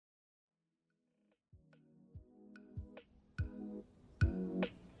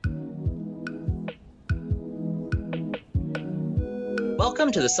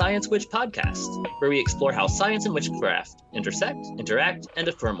Welcome to the Science Witch Podcast, where we explore how science and witchcraft intersect, interact, and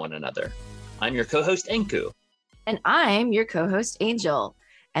affirm one another. I'm your co-host, Enku. And I'm your co-host, Angel.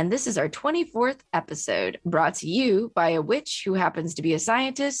 And this is our 24th episode, brought to you by a witch who happens to be a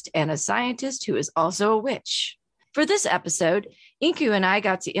scientist and a scientist who is also a witch. For this episode, Enku and I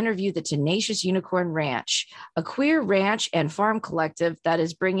got to interview the Tenacious Unicorn Ranch, a queer ranch and farm collective that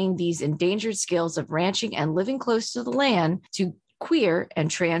is bringing these endangered skills of ranching and living close to the land to queer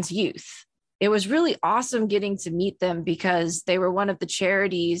and trans youth. It was really awesome getting to meet them because they were one of the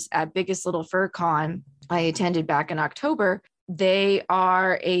charities at Biggest Little Fur Con I attended back in October. They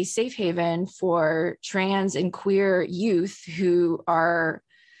are a safe haven for trans and queer youth who are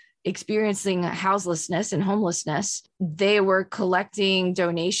experiencing houselessness and homelessness. They were collecting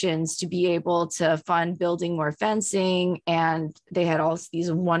donations to be able to fund building more fencing, and they had all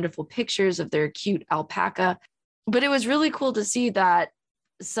these wonderful pictures of their cute alpaca. But it was really cool to see that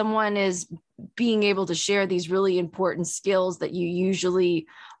someone is being able to share these really important skills that you usually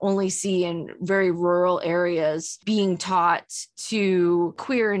only see in very rural areas being taught to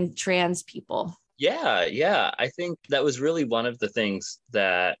queer and trans people. Yeah. I think that was really one of the things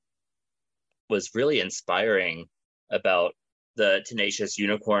that was really inspiring about the Tenacious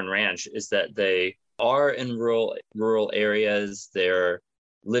Unicorn Ranch is that they are in rural areas. They're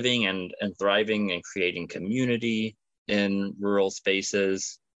living and thriving and creating community in rural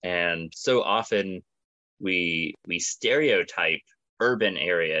spaces. And so often we stereotype urban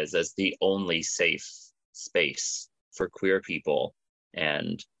areas as the only safe space for queer people.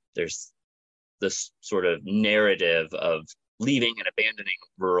 And there's this sort of narrative of leaving and abandoning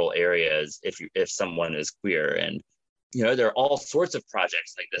rural areas if someone is queer. And, you know, there are all sorts of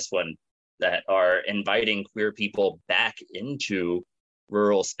projects like this one that are inviting queer people back into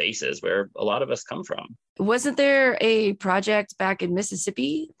rural spaces where a lot of us come from. Wasn't there a project back in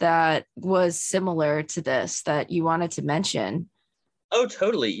Mississippi that was similar to this that you wanted to mention? Oh,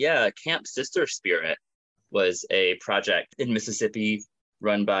 totally. Yeah. Camp Sister Spirit was a project in Mississippi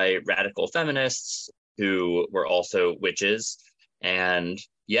run by radical feminists who were also witches. And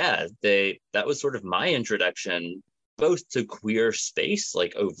yeah, that was sort of my introduction both to queer space,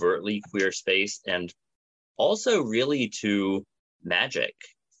 like overtly queer space, and also really to magic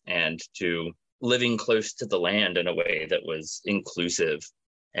and to living close to the land in a way that was inclusive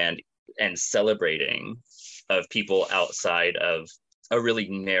and celebrating of people outside of a really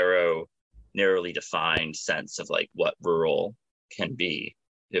narrowly defined sense of like what rural can be.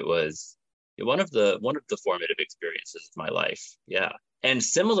 It was one of the formative experiences of my life. Yeah. And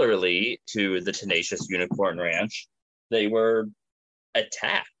similarly to the Tenacious Unicorn Ranch, they were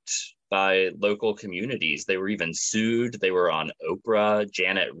attacked by local communities. They were even sued. They were on Oprah.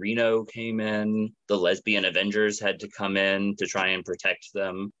 Janet Reno came in. The Lesbian Avengers had to come in to try and protect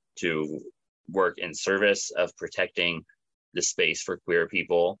them, to work in service of protecting the space for queer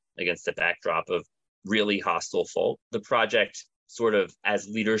people against the backdrop of really hostile folk. The project sort of, as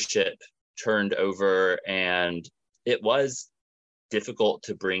leadership turned over, and it was difficult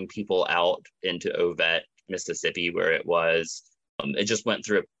to bring people out into Ovett, Mississippi, where it was. It just went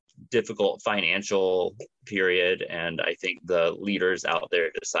through a difficult financial period, and I think the leaders out there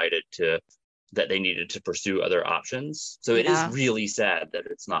decided that they needed to pursue other options. So it is really sad that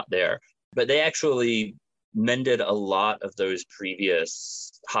it's not there. But they actually mended a lot of those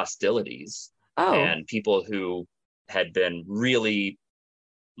previous hostilities. And people who had been really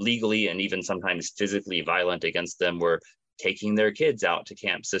legally and even sometimes physically violent against them were taking their kids out to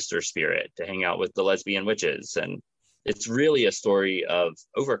Camp Sister Spirit to hang out with the lesbian witches. And it's really a story of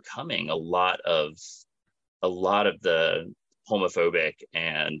overcoming a lot of the homophobic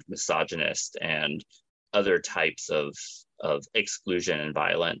and misogynist and other types of exclusion and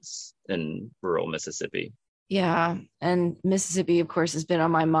violence in rural Mississippi. Yeah. And Mississippi, of course, has been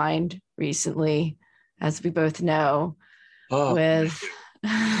on my mind recently, as we both know.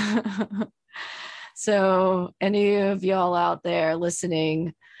 So any of y'all out there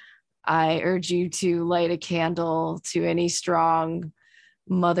listening, I urge you to light a candle to any strong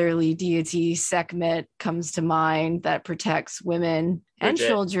motherly deity Sekhmet comes to mind that protects women and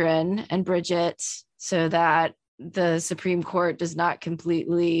children, and Bridget, so that the Supreme Court does not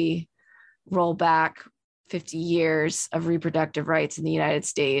completely roll back 50 years of reproductive rights in the United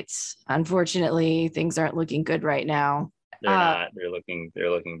States. Unfortunately, things aren't looking good right now. They're not. They're looking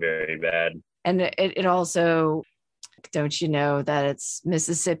very bad. And it also, don't you know that it's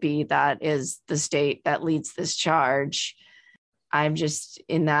Mississippi that is the state that leads this charge? I'm just,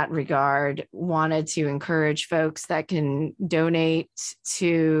 in that regard, wanted to encourage folks that can donate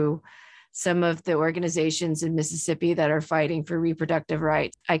to some of the organizations in Mississippi that are fighting for reproductive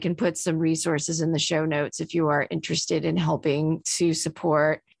rights. I can put some resources in the show notes if you are interested in helping to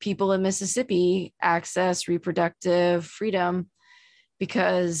support people in Mississippi access reproductive freedom,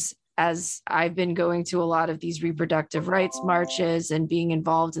 because as I've been going to a lot of these reproductive rights marches and being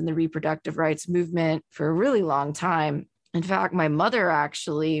involved in the reproductive rights movement for a really long time. In fact, my mother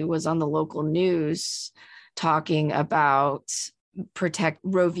actually was on the local news talking about protect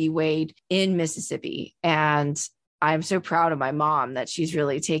Roe v. Wade in Mississippi. And I'm so proud of my mom that she's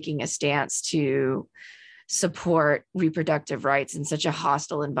really taking a stance to support reproductive rights in such a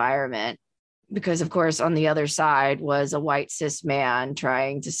hostile environment. Because, of course, on the other side was a white cis man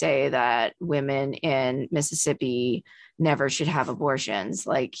trying to say that women in Mississippi never should have abortions,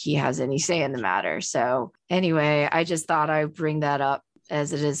 like he has any say in the matter. So anyway, I just thought I'd bring that up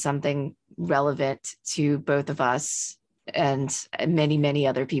as it is something relevant to both of us and many, many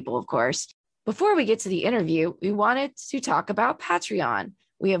other people, of course. Before we get to the interview, we wanted to talk about Patreon.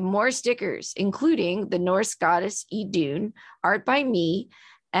 We have more stickers, including the Norse goddess Idun, art by me,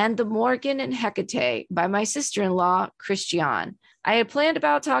 and the Morgan and Hecate by my sister-in-law, Christiane. I had planned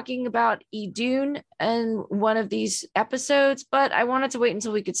about talking about Idun in one of these episodes, but I wanted to wait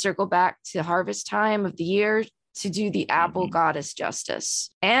until we could circle back to harvest time of the year to do the apple goddess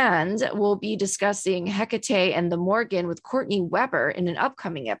justice. And we'll be discussing Hecate and the Morgan with Courtney Weber in an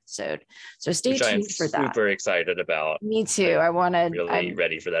upcoming episode. So stay tuned for that. Super excited about. Me too. I'm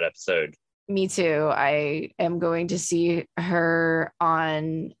ready for that episode. Me too. I am going to see her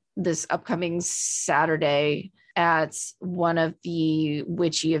on this upcoming Saturday at one of the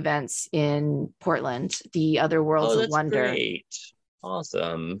witchy events in Portland, the Other Worlds of Wonder. Great.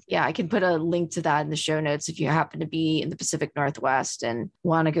 Awesome. Yeah, I can put a link to that in the show notes if you happen to be in the Pacific Northwest and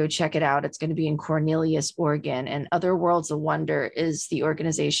want to go check it out. It's going to be in Cornelius, Oregon. And Other Worlds of Wonder is the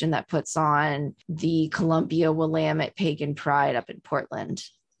organization that puts on the Columbia Willamette Pagan Pride up in Portland.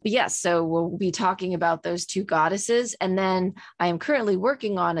 But yes, so we'll be talking about those two goddesses. And then I am currently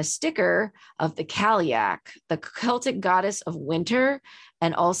working on a sticker of the Caliac, the Celtic goddess of winter,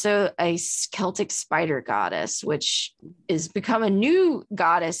 and also a Celtic spider goddess, which is become a new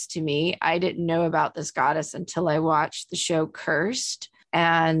goddess to me. I didn't know about this goddess until I watched the show Cursed.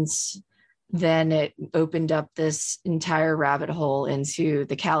 And then it opened up this entire rabbit hole into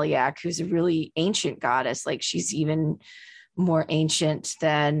the Caliac, who's a really ancient goddess. Like she's even more ancient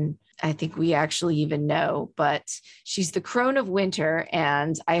than I think we actually even know, but she's the crone of winter.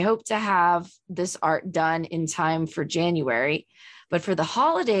 And I hope to have this art done in time for January. But for the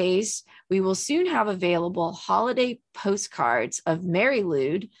holidays, we will soon have available holiday postcards of Mary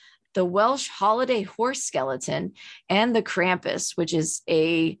Lude, the Welsh holiday horse skeleton, and the Krampus, which is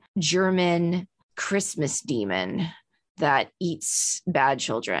a German Christmas demon that eats bad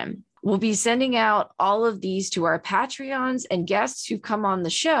children. We'll be sending out all of these to our Patreons and guests who come on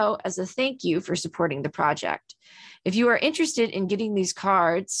the show as a thank you for supporting the project. If you are interested in getting these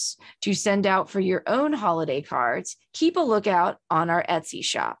cards to send out for your own holiday cards, keep a lookout on our Etsy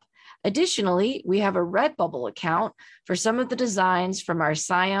shop. Additionally, we have a Redbubble account for some of the designs from our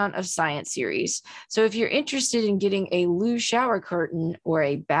Scion of Science series. So if you're interested in getting a Lou shower curtain or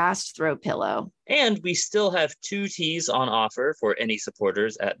a Bast throw pillow. And we still have 2 teas on offer for any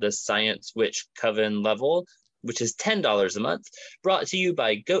supporters at the Science Witch Coven level, which is $10 a month, brought to you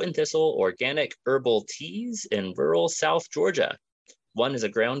by Goat and Thistle Organic Herbal Teas in rural South Georgia. One is a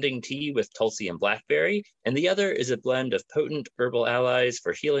grounding tea with Tulsi and blackberry, and the other is a blend of potent herbal allies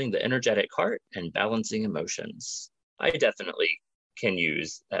for healing the energetic heart and balancing emotions. I definitely can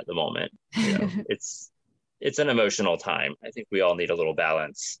use at the moment. You know, it's an emotional time. I think we all need a little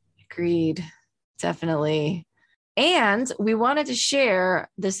balance. Agreed. Definitely. And we wanted to share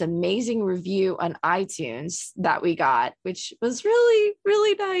this amazing review on iTunes that we got, which was really,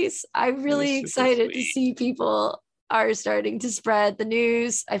 really nice. I'm really excited to see people are starting to spread the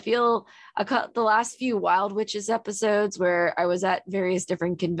news. I feel the last few Wild Witches episodes where I was at various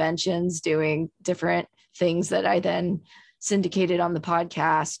different conventions doing different things that I then syndicated on the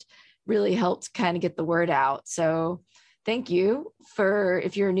podcast really helped kind of get the word out. So thank you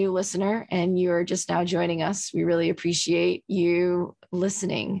if you're a new listener and you're just now joining us. We really appreciate you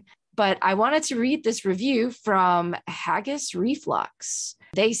listening. But I wanted to read this review from Haggis Reflux.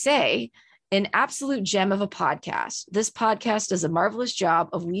 They say, an absolute gem of a podcast. This podcast does a marvelous job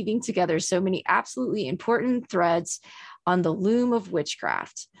of weaving together so many absolutely important threads on the loom of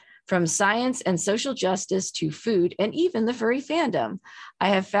witchcraft. From science and social justice to food and even the furry fandom, I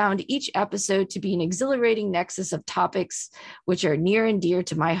have found each episode to be an exhilarating nexus of topics which are near and dear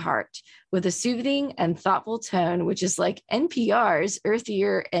to my heart, with a soothing and thoughtful tone, which is like NPR's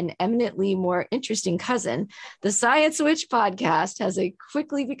earthier and eminently more interesting cousin. The Science Witch podcast has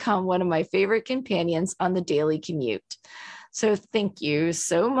quickly become one of my favorite companions on the daily commute. So thank you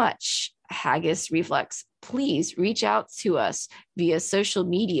so much, Haggis Reflex. Please reach out to us via social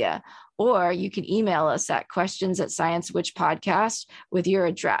media, or you can email us at questions@sciencewitchpodcast with your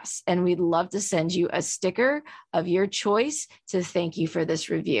address. And we'd love to send you a sticker of your choice to thank you for this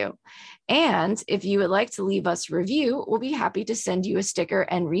review. And if you would like to leave us a review, we'll be happy to send you a sticker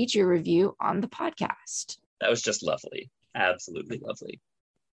and read your review on the podcast. That was just lovely. Absolutely lovely.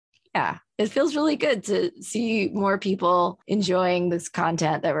 Yeah, it feels really good to see more people enjoying this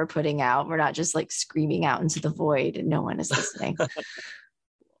content that we're putting out. We're not just like screaming out into the void and no one is listening.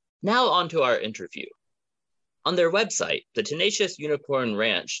 Now on to our interview. On their website, the Tenacious Unicorn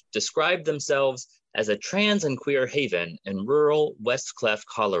Ranch described themselves as a trans and queer haven in rural West Clef,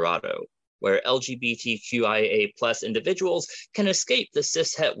 Colorado, where LGBTQIA+ individuals can escape the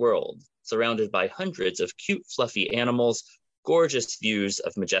cishet world, surrounded by hundreds of cute, fluffy animals, gorgeous views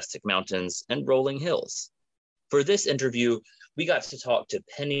of majestic mountains and rolling hills. For this interview, we got to talk to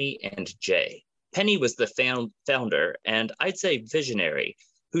Penny and Jay. Penny was the founder, and I'd say visionary,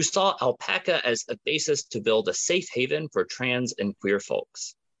 who saw alpaca as a basis to build a safe haven for trans and queer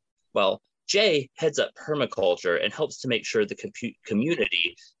folks. While Jay heads up permaculture and helps to make sure the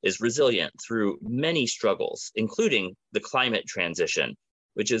community is resilient through many struggles, including the climate transition,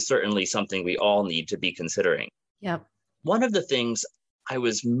 which is certainly something we all need to be considering. Yep. One of the things I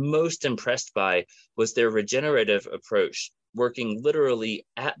was most impressed by was their regenerative approach, working literally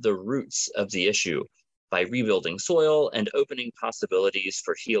at the roots of the issue by rebuilding soil and opening possibilities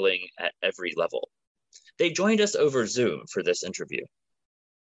for healing at every level. They joined us over Zoom for this interview.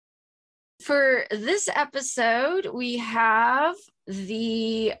 For this episode, we have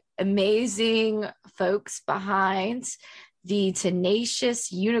the amazing folks behind the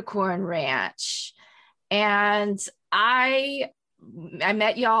Tenacious Unicorn Ranch. And I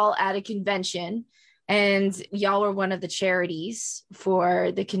met y'all at a convention, and y'all were one of the charities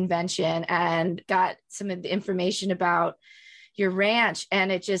for the convention, and got some of the information about your ranch,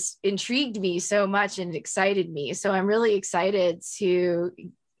 and it just intrigued me so much and excited me. So I'm really excited to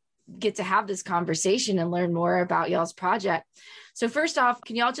get to have this conversation and learn more about y'all's project. So first off,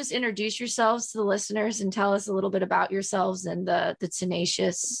 can y'all just introduce yourselves to the listeners and tell us a little bit about yourselves and the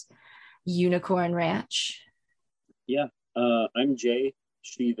Tenacious Unicorn Ranch? Yeah, I'm Jay,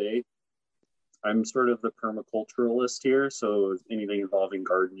 she, they. I'm sort of the permaculturalist here, so anything involving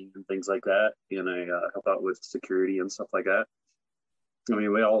gardening and things like that, and I help out with security and stuff like that. I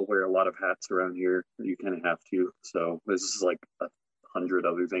mean, we all wear a lot of hats around here. You kind of have to, so this is like 100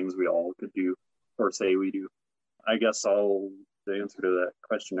 other things we all could do or say we do. I guess the answer to that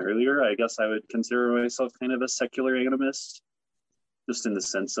question earlier, I guess I would consider myself kind of a secular animist, just in the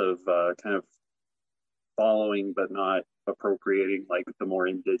sense of kind of following but not appropriating like the more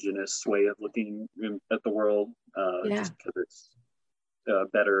indigenous way of looking at the world, just because it's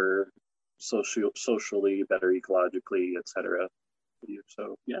better socially, better ecologically, etc.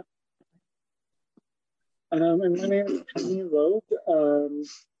 So yeah. And my name is Penny Loeb.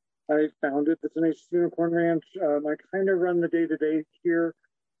 I founded the Tenacious Unicorn Ranch. I kind of run the day-to-day here.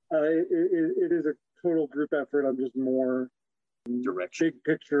 It is a total group effort. I'm just more direction, big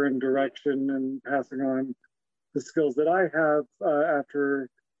picture and direction, and passing on the skills that I have after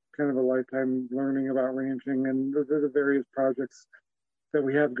kind of a lifetime learning about ranching and the various projects that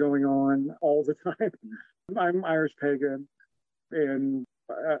we have going on all the time. I'm Irish pagan, and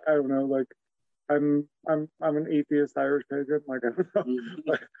I don't know, like I'm an atheist Irish pagan, like I don't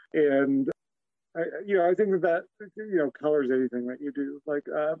know, and I think that colors anything that you do, like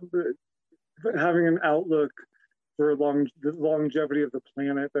but having an outlook for the longevity of the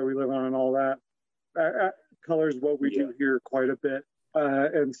planet that we live on and all that colors what we do here quite a bit,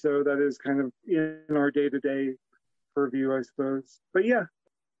 and so that is kind of in our day-to-day purview, I suppose. But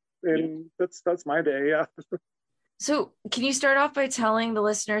and that's my day. Yeah. So can you start off by telling the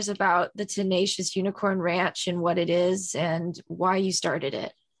listeners about the Tenacious Unicorn Ranch and what it is and why you started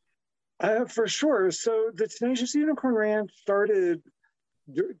it? For sure. So the Tenacious Unicorn Ranch started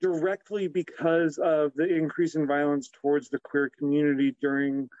directly because of the increase in violence towards the queer community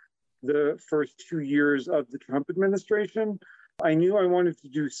during the first 2 years of the Trump administration. I knew I wanted to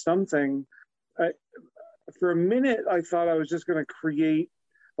do something. For a minute, I thought I was just going to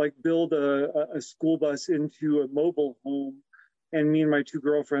build a school bus into a mobile home and me and my two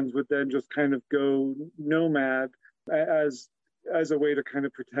girlfriends would then just kind of go nomad as a way to kind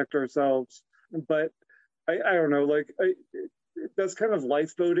of protect ourselves. But I don't know, like that's kind of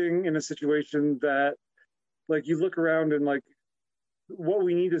lifeboating in a situation that, like, you look around and like what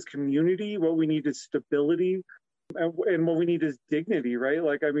we need is community, what we need is stability, and what we need is dignity, right?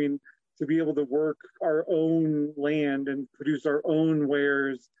 Like, I mean, to be able to work our own land and produce our own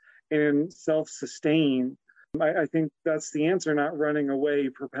wares and self-sustain. I think that's the answer, not running away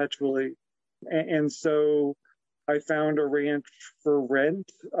perpetually. And so I found a ranch for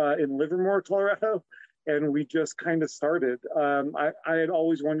rent in Livermore, Colorado, and we just kind of started. I had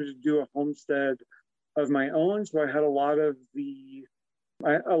always wanted to do a homestead of my own, so I had a lot of the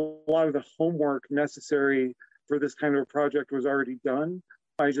homework necessary for this kind of a project was already done.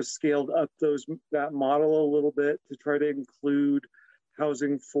 I just scaled up that model a little bit to try to include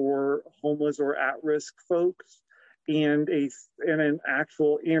housing for homeless or at-risk folks and an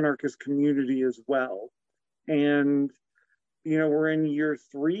actual anarchist community as well. And we're in year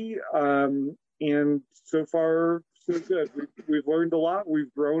 3, and so far so good. We've learned a lot,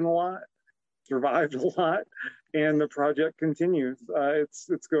 we've grown a lot, survived a lot, and the project continues.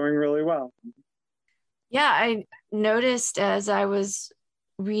 It's going really well. Yeah, I noticed as I was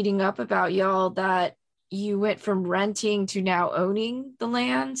reading up about y'all that you went from renting to now owning the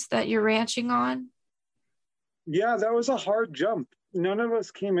lands that you're ranching on. Yeah, that was a hard jump. None of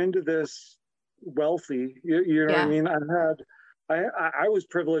us came into this wealthy. You know what I mean? I was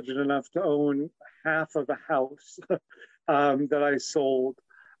privileged enough to own half of a house that I sold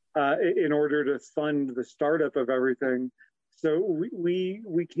in order to fund the startup of everything. So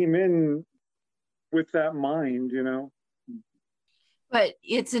we came in with that mind, But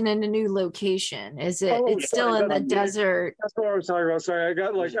it's in a new location. Is it? Oh, it's still in the desert. That's what I was talking about. Sorry, I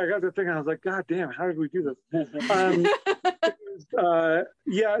got the thing. I was like, God damn, how did we do this?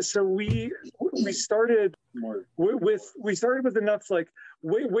 Yeah, so we started with enough, like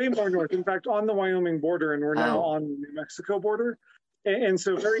way more north. In fact, on the Wyoming border, and we're now on the New Mexico border. And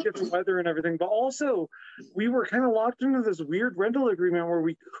so very different weather and everything. But also, we were kind of locked into this weird rental agreement where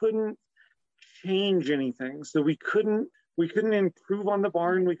we couldn't change anything. So we couldn't improve on the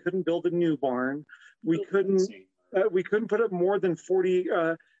barn. We couldn't build a new barn. We couldn't put up more than 40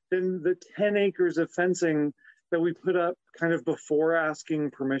 than the 10 acres of fencing that we put up kind of before asking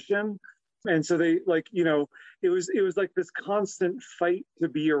permission. And so they it was like this constant fight to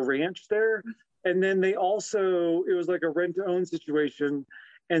be a ranch there. And then it was like a rent to own situation,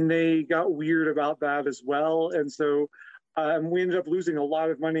 and they got weird about that as well. And so we ended up losing a lot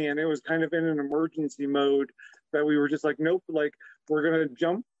of money, and it was kind of in an emergency mode that we were just like, nope, like we're gonna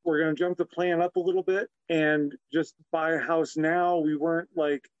jump the plan up a little bit and just buy a house now. We weren't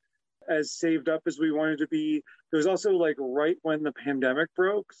like as saved up as we wanted to be. It was also like right when the pandemic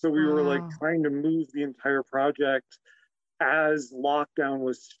broke, so we were like trying to move the entire project as lockdown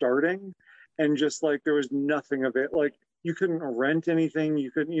was starting, and just like there was nothing of it. Like you couldn't rent anything,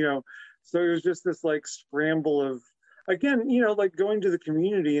 you couldn't, so it was just this like scramble of, again, like going to the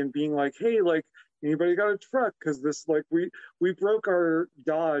community and being like, hey, like anybody got a truck? Because this, like, we broke our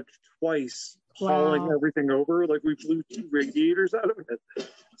Dodge twice hauling everything over. Like we blew 2 radiators out of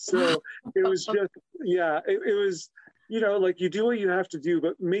it. So it was just, it was, like you do what you have to do,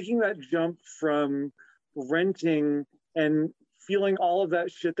 but making that jump from renting and feeling all of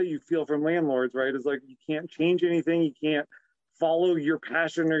that shit that you feel from landlords, right? Is like, you can't change anything. You can't follow your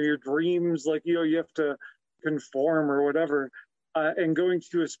passion or your dreams. Like, you have to conform or whatever. And going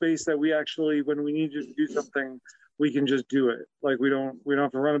to a space that we actually, when we need to do something, we can just do it. Like we don't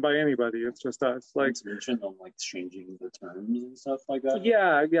have to run it by anybody. It's just us. Like you mentioned on like changing the terms and stuff like that.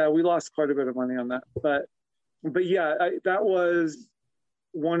 Yeah, we lost quite a bit of money on that, but yeah, that was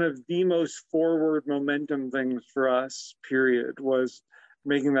one of the most forward momentum things for us. Period, was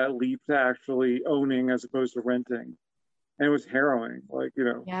making that leap to actually owning as opposed to renting. And it was harrowing, like,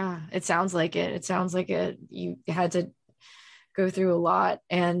 Yeah, it sounds like it. It sounds like you had to go through a lot.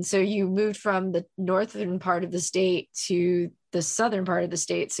 And so you moved from the northern part of the state to the southern part of the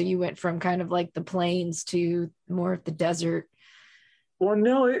state. So you went from kind of like the plains to more of the desert. Well,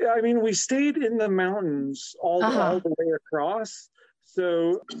 no, I mean, we stayed in the mountains all the way across.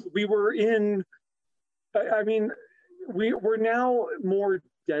 So we were we're now more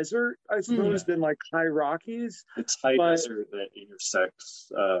desert, I suppose, than like high Rockies. It's high desert that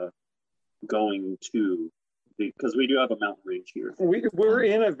intersects going to, because we do have a mountain range here. We're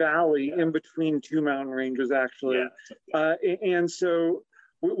in a valley in between 2 mountain ranges, actually. Yeah. And so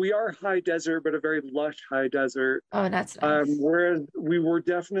we are high desert, but a very lush high desert. Oh, that's nice. Whereas we were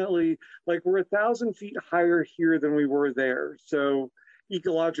definitely like we're 1,000 feet higher here than we were there. So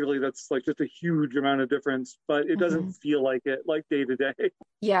ecologically, that's like just a huge amount of difference, but it doesn't feel like it like day to day.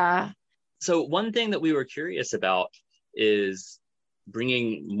 Yeah. So one thing that we were curious about is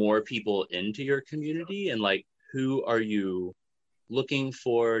bringing more people into your community, and like, who are you looking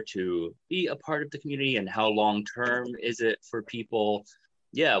for to be a part of the community, and how long term is it for people?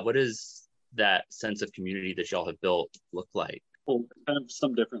 Yeah, what is that sense of community that y'all have built look like? Well, kind of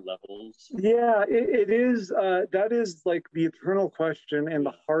some different levels. Yeah, it is. That is like the eternal question, and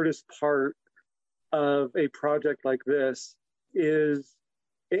the hardest part of a project like this is,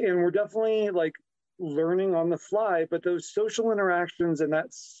 and we're definitely like learning on the fly, but those social interactions and that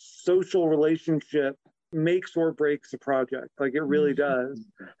social relationship makes or breaks a project. Like it really does.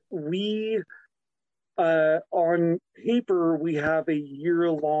 We, on paper, we have a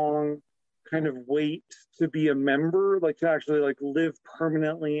year-long kind of wait to be a member, like to actually like live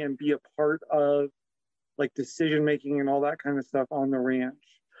permanently and be a part of like decision making and all that kind of stuff on the ranch.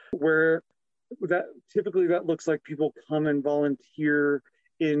 Where that typically that looks like people come and volunteer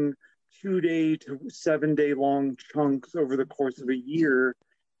in 2-day to 7-day long chunks over the course of a year,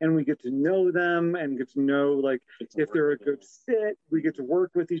 and we get to know them and get to know like if they're a good fit. We get to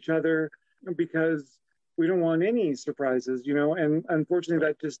work with each other because we don't want any surprises, you know, and unfortunately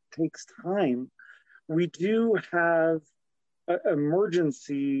that just takes time. We do have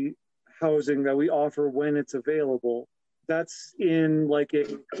emergency housing that we offer when it's available. That's in like a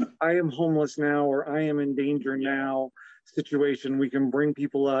I am homeless now or I am in danger now situation. We can bring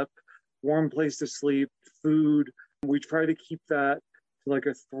people up, warm place to sleep, food. We try to keep that to like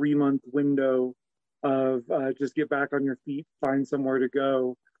a 3-month window of just get back on your feet, find somewhere to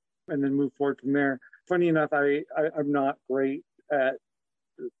go, and then move forward from there. Funny enough, I'm not great at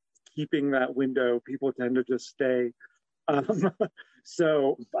keeping that window. People tend to just stay.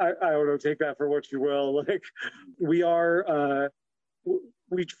 So I don't know, take that for what you will. Like we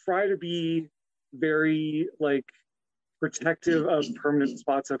try to be very like protective of permanent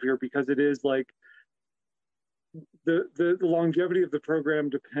spots up here because it is like the longevity of the program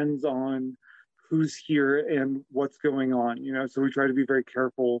depends on who's here and what's going on, you know, so we try to be very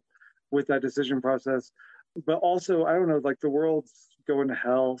careful with that decision process. But also, I don't know, like the world's going to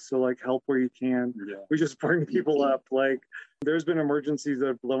hell, so like help where you can. Yeah. We just bring people up. Like there's been emergencies that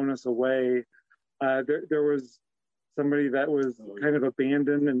have blown us away. There was somebody that was kind of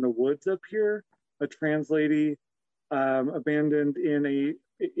abandoned in the woods up here, a trans lady, abandoned in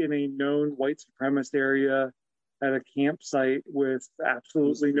a known white supremacist area at a campsite with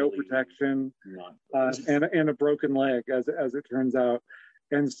absolutely no protection, and a broken leg, as it turns out.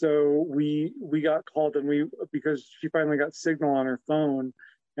 And so we got called, and because she finally got signal on her phone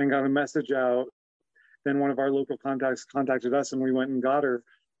and got a message out, then one of our local contacts contacted us, and we went and got her,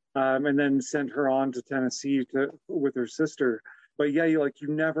 and then sent her on to Tennessee with her sister. But yeah, you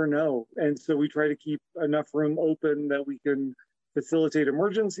never know, and so we try to keep enough room open that we can facilitate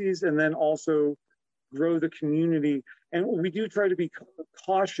emergencies, and then also grow the community. And we do try to be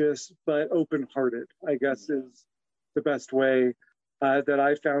cautious but open-hearted, I guess, is the best way that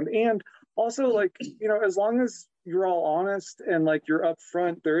I found. And also, like, you know, as long as you're all honest and like you're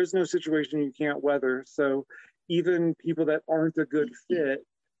upfront, there is no situation you can't weather. So even people that aren't a good fit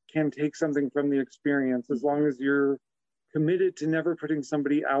can take something from the experience, as long as you're committed to never putting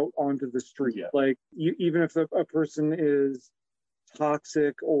somebody out onto the street. Yeah. Like even if a person is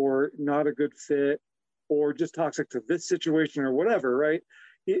toxic or not a good fit, or just toxic to this situation or whatever, right?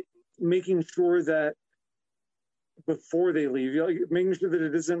 Making sure that before they leave, making sure that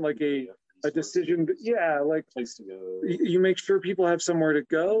it isn't like a decision. Like place to go. You make sure people have somewhere to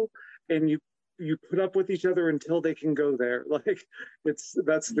go, and you put up with each other until they can go there. Like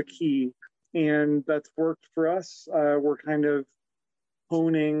that's the key, and that's worked for us. We're kind of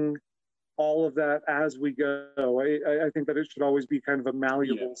honing all of that as we go. I think that it should always be kind of a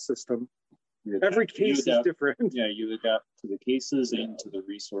malleable system. Every case is different. Yeah, you adapt to the cases and to the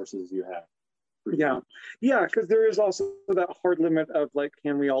resources you have. Yeah, because there is also that hard limit of like,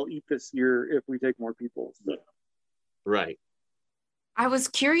 can we all eat this year if we take more people? So. Right. I was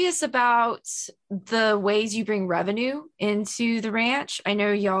curious about the ways you bring revenue into the ranch. I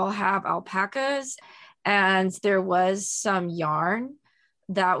know y'all have alpacas, and there was some yarn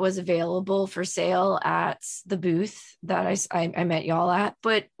that was available for sale at the booth that I met y'all at.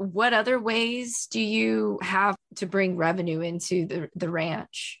 But what other ways do you have to bring revenue into the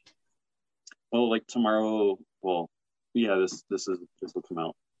ranch? Well, like tomorrow, this will come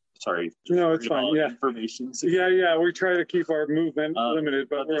out Sorry. No, it's fine. Yeah. Information. Yeah. We try to keep our movement limited,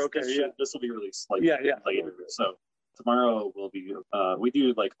 but we're okay. This will be released later. So tomorrow will be we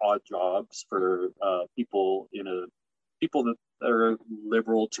do like odd jobs for people that are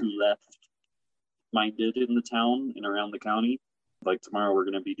liberal to left minded in the town and around the county. Like tomorrow we're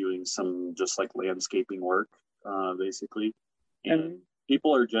going to be doing some just like landscaping work, basically. And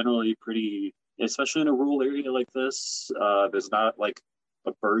people are generally pretty, especially in a rural area like this, there's not like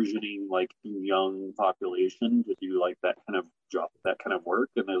a burgeoning like young population to do like that kind of job, that kind of work.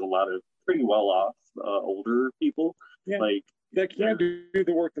 And there's a lot of pretty well off older people like that can't do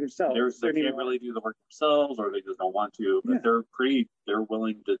the work themselves. They can't really do the work themselves, or they just don't want to. But they're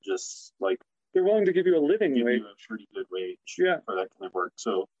willing to just like, they're willing to give you a living wage. You a pretty good wage for that kind of work.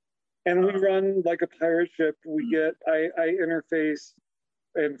 So, and we run like a pirate ship. We I interface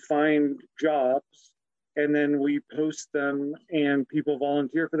and find jobs, and then we post them, and people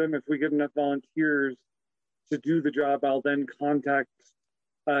volunteer for them. If we get enough volunteers to do the job, I'll then contact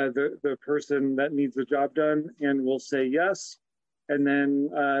the person that needs the job done, and we'll say yes. And then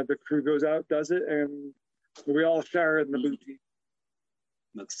the crew goes out, does it, and we all share in the booty.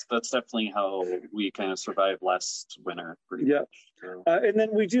 That's definitely how we kind of survived last winter. Pretty much. So. And then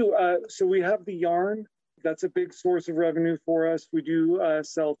we do. So we have the yarn. That's a big source of revenue for us. We do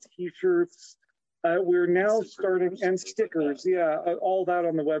sell T-shirts. We're now starting, and stickers. All that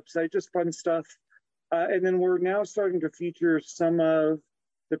on the website. Just fun stuff. And then we're now starting to feature some of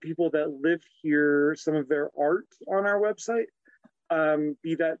the people that live here, some of their art on our website,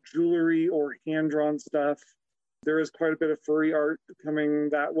 be that jewelry or hand-drawn stuff. There is quite a bit of furry art coming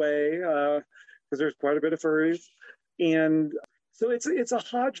that way because there's quite a bit of furries. And so it's a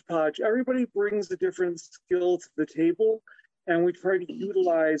hodgepodge. Everybody brings a different skill to the table, and we try to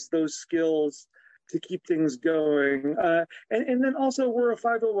utilize those skills to keep things going. And then also we're a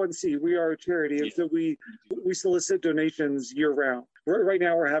 501c. We are a charity, and so we solicit donations year round. Right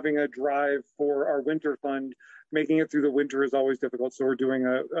now we're having a drive for our winter fund. Making it through the winter is always difficult, so we're doing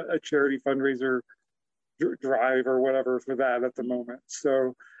a charity fundraiser drive or whatever for that at the moment.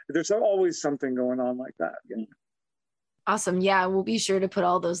 So there's always something going on like that. Awesome. Yeah, we'll be sure to put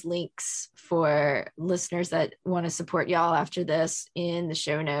all those links for listeners that want to support y'all after this in the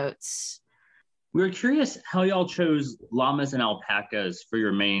show notes. We were curious how y'all chose llamas and alpacas for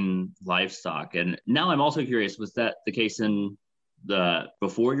your main livestock. And now I'm also curious, was that the case in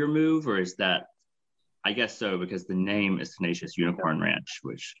before your move, or is that, I guess so, because the name is Tenacious Unicorn Ranch,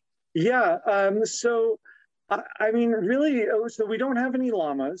 which... So I mean, really, so we don't have any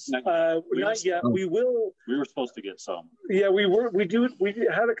llamas. Not yet. We will. We were supposed to get some. Yeah, we were. We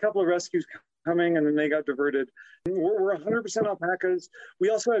had a couple of rescues coming, and then they got diverted. We're 100% alpacas. We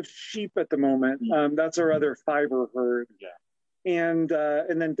also have sheep at the moment. That's our other fiber herd. Yeah. And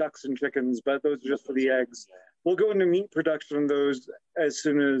then ducks and chickens, but those are just for the eggs. Yeah. We'll go into meat production on those as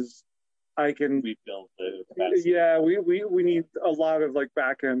soon as I can. We build the capacity. Yeah, we need a lot of like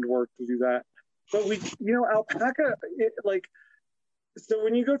back end work to do that. But alpaca, so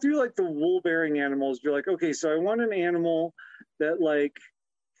when you go through like the wool bearing animals, you're like, okay, so I want an animal that like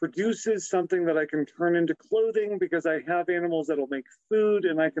produces something that I can turn into clothing, because I have animals that'll make food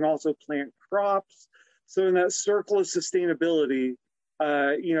and I can also plant crops. So in that circle of sustainability,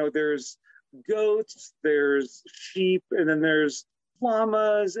 there's goats, there's sheep, and then there's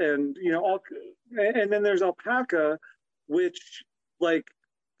llamas, and and then there's alpaca, which like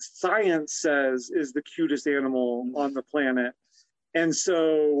science says is the cutest animal on the planet. And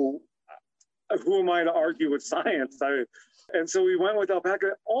so who am I to argue with science? And so we went with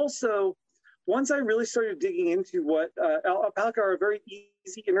alpaca. Also, once I really started digging into what alpaca are a very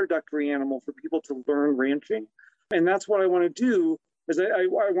easy introductory animal for people to learn ranching. And that's what I want to do, is I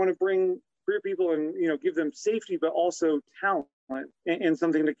want to bring queer people and give them safety, but also talent and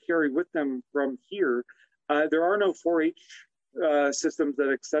something to carry with them from here. There are no 4-H systems that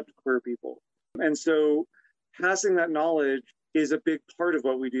accept queer people. And so passing that knowledge is a big part of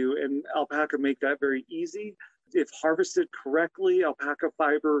what we do, and alpaca make that very easy. If harvested correctly, alpaca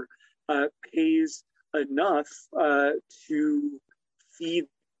fiber pays enough to feed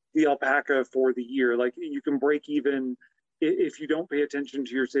the alpaca for the year. Like you can break even if you don't pay attention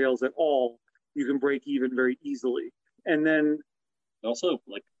to your sales at all, you can break even very easily. And then also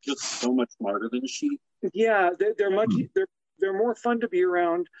like just so much smarter than sheep. Yeah, they're more fun to be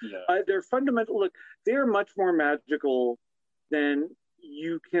around. Yeah. They're fundamental. Look, they're much more magical than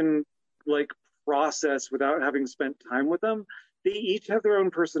you can like process without having spent time with them. They each have their own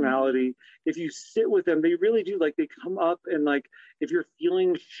personality. Mm-hmm. If you sit with them, they really do. Like they come up and like, if you're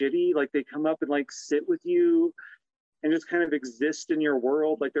feeling shitty, like they come up and like sit with you. and just kind of exist in your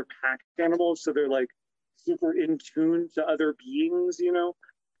world. Like they're pack animals, so they're like super in tune to other beings, you know.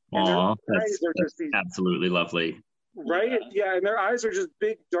 And their eyes are just these, absolutely lovely. Right? Yeah, and their eyes are just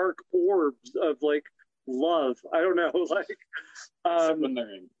big dark orbs of like love. I don't know, like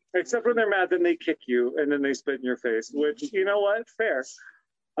except when they're mad, then they kick you and then they spit in your face, which, you know what? Fair.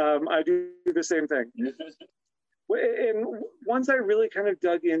 I do the same thing. And once I really kind of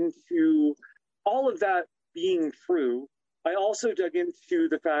dug into all of that being true, I also dug into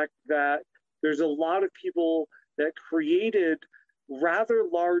the fact that there's a lot of people that created rather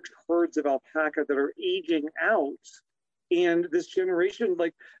large herds of alpaca that are aging out. And this generation,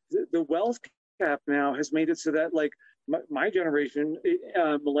 like the wealth cap now has made it so that like my generation,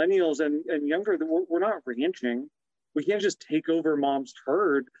 millennials and younger, we're not ranching. We can't just take over mom's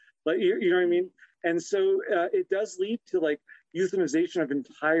herd. Like, you know what I mean? And so it does lead to like euthanization of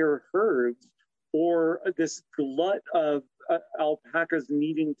entire herds, or this glut of alpacas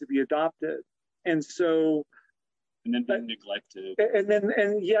needing to be adopted. And so, and then being neglected. And then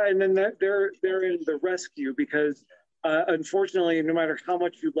they're in the rescue because unfortunately, no matter how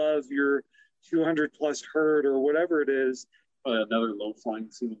much you love your 200 plus herd or whatever it is, another low flying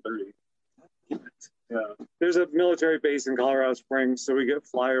C-130. Yeah, there's a military base in Colorado Springs, so we get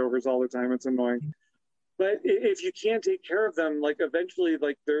flyovers all the time. It's annoying. But if you can't take care of them, like eventually,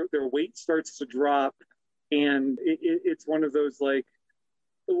 like their weight starts to drop, and it's one of those like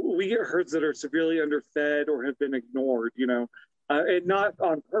we get herds that are severely underfed or have been ignored, you know, and not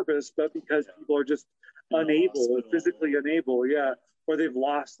on purpose, but because people are just unable, physically unable, yeah, or they've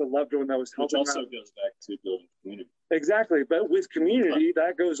lost a loved one that was helping. Which also goes back to building community. Exactly, but with community,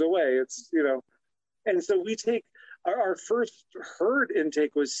 that goes away. It's, you know, and so we take our first herd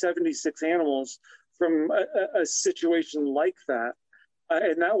intake was 76 animals from a situation like that,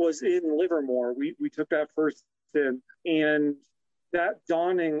 and that was in Livermore. We took that first in, and that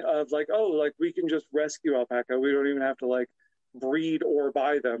dawning of like, oh, like we can just rescue alpaca. We don't even have to like breed or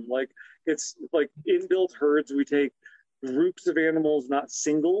buy them. Like it's like inbuilt herds. We take groups of animals, not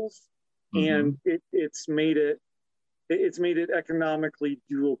singles, and it's made it economically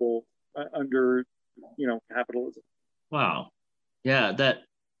doable under, you know, capitalism. Wow. Yeah, that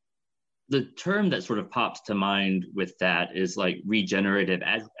the term that sort of pops to mind with that is like regenerative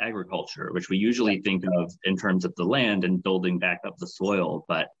agriculture, which we usually think of in terms of the land and building back up the soil,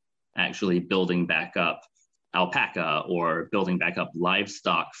 but actually building back up alpaca or building back up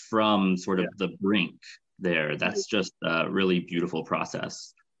livestock from sort of the brink there. That's just a really beautiful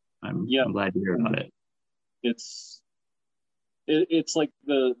process. I'm glad to hear about it. It's like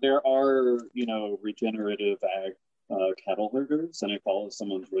there are, you know, regenerative ag cattle herders, and I follow some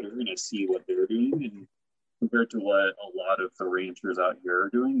on Twitter and I see what they're doing, and compared to what a lot of the ranchers out here are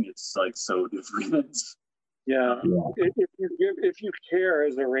doing, it's like so different. Yeah. If you care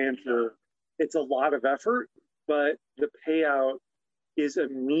as a rancher, it's a lot of effort, but the payout is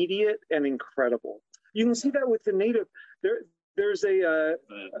immediate and incredible. You can see that with the native. There's the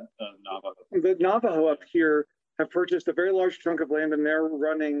Navajo up here have purchased a very large chunk of land, and they're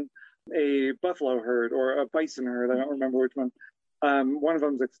running a buffalo herd or a bison herd. I don't remember which one. One of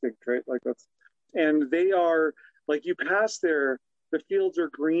them's extinct, right? Like that's, and they are like, you pass there, the fields are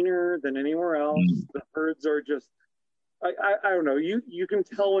greener than anywhere else. The herds are just, I don't know. You can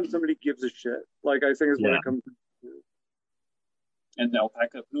tell when somebody gives a shit. Like I think is what it comes to. And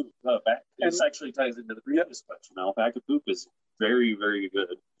alpaca poop, this actually ties into the previous question. Alpaca poop is very, very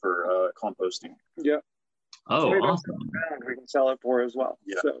good for composting. Yeah. Oh, awesome. We can sell it for as well.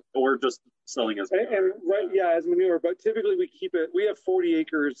 Yeah. So, or just selling as manure. As manure. But typically we keep it, we have 40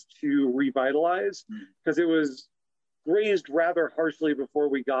 acres to revitalize because it was grazed rather harshly before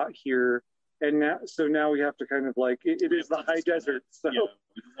we got here. And now we have to kind of like, it is the high desert. So we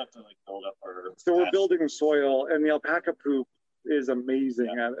just have to like build up our. So we're building soil, and the alpaca poop is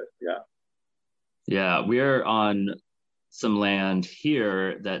amazing at it. Yeah. Yeah, we're on some land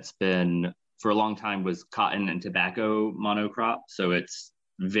here that's been for a long time was cotton and tobacco monocrop. So it's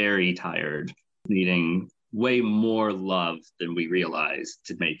very tired, needing way more love than we realized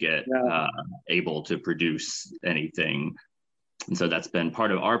to make it able to produce anything. And so that's been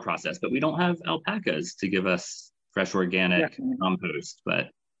part of our process, but we don't have alpacas to give us fresh organic compost. But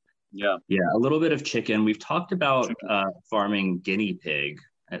yeah, a little bit of chicken. We've talked about farming guinea pig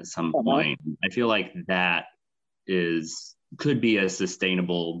at some point. I feel like that could be a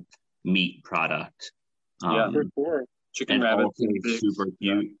sustainable meat product. For sure. Chicken rabbit,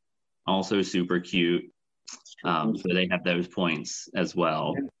 also super cute. So they have those points as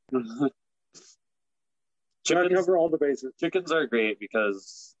well. cover all the bases. Chickens are great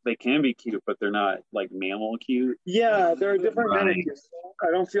because they can be cute, but they're not like mammal cute. Yeah, they're a different kind of Right. cute.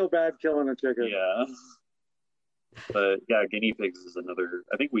 I don't feel bad killing a chicken. Yeah. But yeah, guinea pigs is another.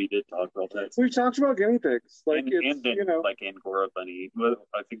 I think we did talk about that. We talked about guinea pigs, like like Angora bunny. Well,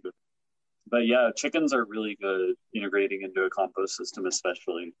 I think that, but yeah, chickens are really good integrating into a compost system,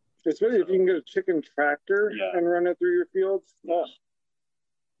 especially. Especially if you can get a chicken tractor and run it through your fields. Oh.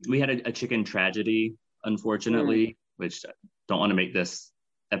 We had a chicken tragedy, unfortunately, which I don't want to make this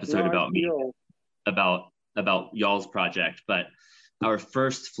episode about me, about y'all's project, but our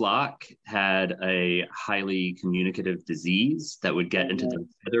first flock had a highly communicative disease that would get into the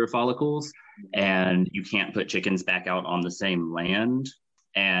feather follicles, and you can't put chickens back out on the same land.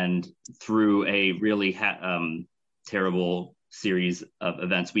 And through a really terrible series of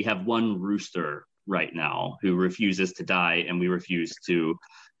events, we have one rooster right now who refuses to die, and we refuse to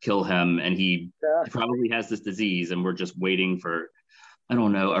kill him. And he probably has this disease, and we're just waiting for, I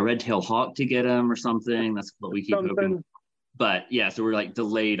don't know, a red-tailed hawk to get him or something. That's what we keep hoping. But yeah, so we're like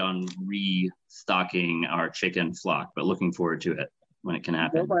delayed on restocking our chicken flock, but looking forward to it when it can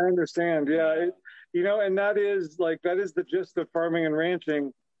happen. Nope, I understand. Yeah, and that is the gist of farming and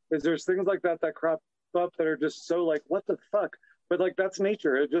ranching. Is there's things like that crop up that are just so like, what the fuck? But like, that's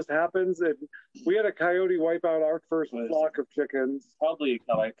nature. It just happens. And we had a coyote wipe out our first flock of chickens. Probably a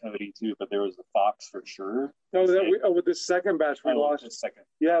coyote too, but there was a fox for sure. No, with the second batch we lost.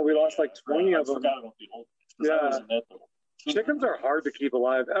 Yeah, we lost like 20 of them. Yeah. Chickens are hard to keep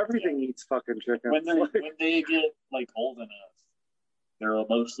alive. Everything eats fucking chicken. When they get like old enough, they're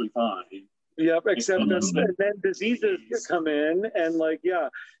mostly fine. Yep, except and then diseases come in, and like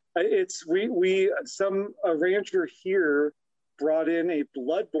it's a rancher here brought in a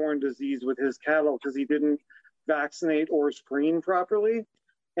bloodborne disease with his cattle because he didn't vaccinate or screen properly,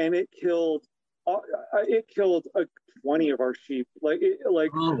 and it killed 20 of our sheep.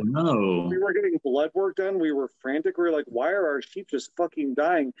 Oh no! We were getting blood work done. We were frantic. We were like, why are our sheep just fucking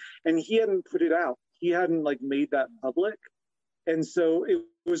dying? And he hadn't put it out. He hadn't like made that public. And so it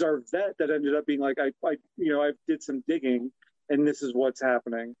was our vet that ended up being like, I did some digging, and this is what's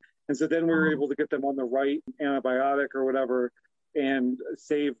happening. And so then we were able to get them on the right antibiotic or whatever, and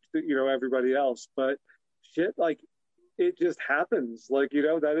saved everybody else. But shit, like it just happens. Like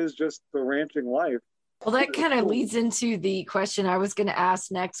that is just the ranching life. Well, that kind of leads into the question I was going to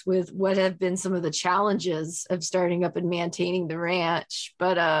ask next with what have been some of the challenges of starting up and maintaining the ranch.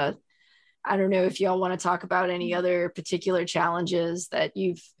 But I don't know if y'all want to talk about any other particular challenges that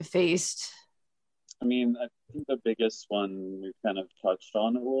you've faced. I mean, I think the biggest one we've kind of touched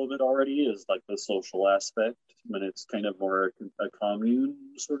on a little bit already is like the social aspect, when it's kind of more a commune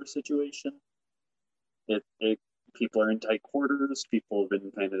sort of situation. People are in tight quarters. People have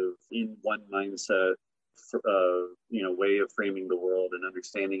been kind of in one mindset, way of framing the world and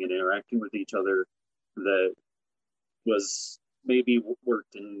understanding and interacting with each other that was maybe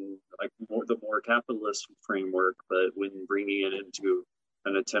worked in like the more capitalist framework, but when bringing it into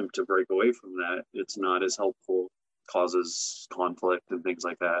an attempt to break away from that, it's not as helpful, causes conflict and things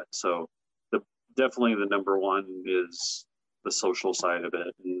like that. So definitely the number one is the social side of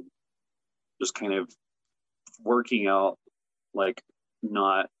it, and just kind of working out, like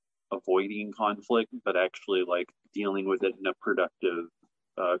not avoiding conflict, but actually like dealing with it in a productive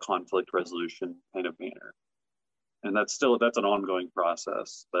conflict resolution kind of manner. And that's an ongoing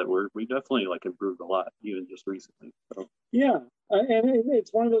process, but we definitely like improved a lot, even just recently. So. Yeah, and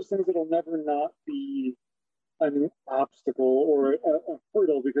it's one of those things that'll never not be an obstacle or a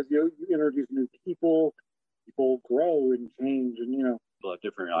hurdle, because you introduce new people grow and change, and people have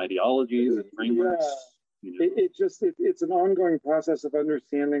different ideologies and frameworks. Yeah. It's an ongoing process of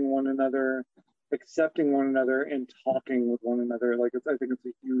understanding one another, accepting one another, and talking with one another. Like I think it's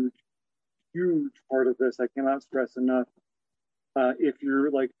a huge part of this. I cannot stress enough. If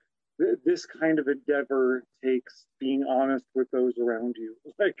you're like this kind of endeavor takes being honest with those around you.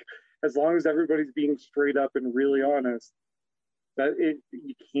 Like as long as everybody's being straight up and really honest,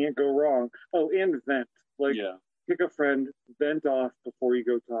 you can't go wrong. Oh, and vent. Like pick a friend, vent off before you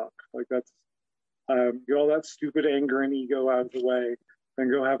go talk. Like that's get all that stupid anger and ego out of the way,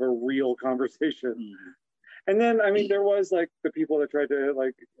 and go have a real conversation. Mm-hmm. And then, I mean, there was like the people that tried to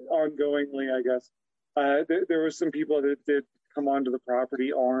like ongoingly, I guess, there was some people that did come onto the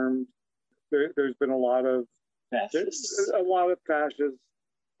property armed. There's been a lot of fascists,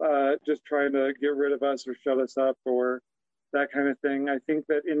 just trying to get rid of us or shut us up or that kind of thing. I think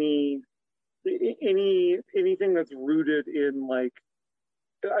that anything that's rooted in like,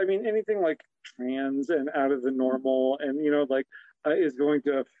 I mean, anything like trans and out of the normal and, is going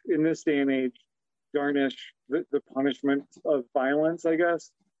to, in this day and age, garnish the punishment of violence, I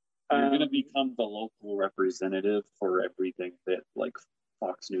guess. You're going to become the local representative for everything that like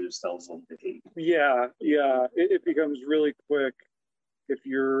Fox News tells them to hate. Yeah. It becomes really quick if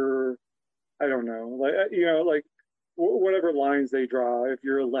you're, I don't know, like like whatever lines they draw. If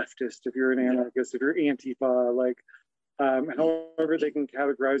you're a leftist, if you're an anarchist, if you're Antifa, like however they can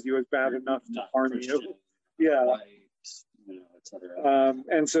categorize you as bad enough to harm Christian, you. Yeah. White, etc.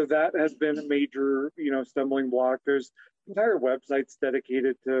 And so that has been a major, stumbling block. There's entire websites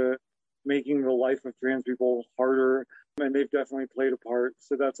dedicated to making the life of trans people harder, and they've definitely played a part.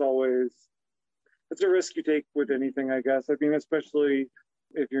 So it's a risk you take with anything, I guess. I mean, especially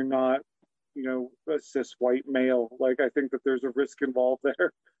if you're not, a cis white male. Like, I think that there's a risk involved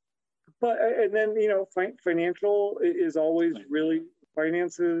there. But, and then, financial is always really,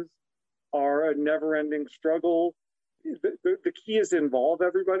 finances are a never ending struggle. The key is to involve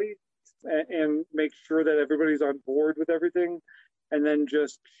everybody and make sure that everybody's on board with everything, and then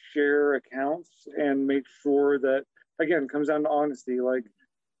just share accounts and make sure that, again, comes down to honesty, like,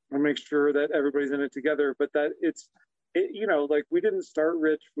 and make sure that everybody's in it together, but that like, we didn't start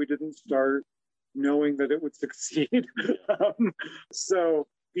rich, we didn't start knowing that it would succeed. So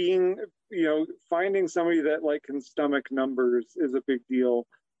being, finding somebody that like can stomach numbers is a big deal.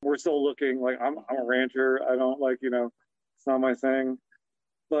 We're still looking. Like, I'm a rancher. I don't like, it's not my thing.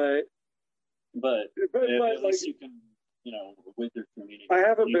 But at least like, you can, with your community. I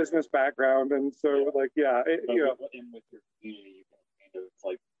have a business background, and so like, yeah, and with your community, you can kind of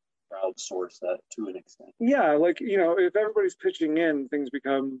like crowdsource that to an extent. Yeah, like, if everybody's pitching in, things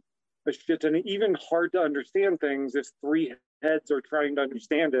become a shit ton. Even hard to understand things, if three heads are trying to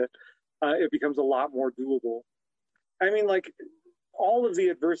understand it, it becomes a lot more doable. I mean, like, all of the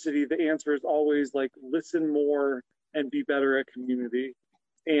adversity, the answer is always like, listen more and be better at community.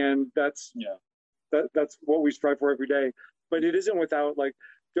 And that's what we strive for every day. But it isn't without, like,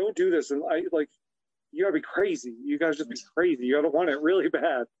 don't do this. And you gotta be crazy. You guys just be crazy. You gotta want it really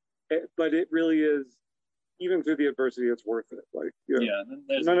bad. But it really is, even through the adversity, it's worth it. Like,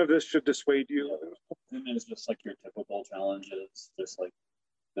 none of this should dissuade you. And there's just like your typical challenges, just like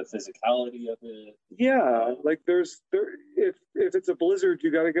the physicality of it. Yeah, like if it's a blizzard,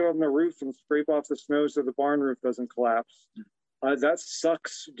 you got to get on the roof and scrape off the snow so the barn roof doesn't collapse. That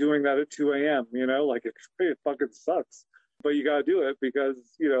sucks doing that at 2 a.m. Like, it fucking sucks, but you got to do it because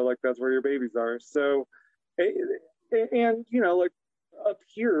like, that's where your babies are. So, and like, up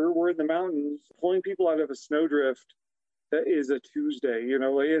here, we're in the mountains, pulling people out of a snowdrift. That is a Tuesday.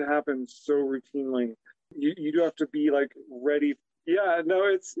 Like, it happens so routinely. You do have to be like ready. Yeah, no,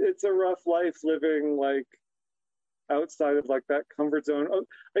 it's a rough life living like outside of like that comfort zone.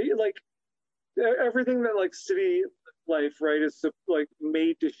 Like, everything that like city life, right, is like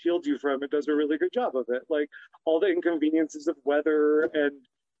made to shield you from. It does a really good job of it. Like, all the inconveniences of weather and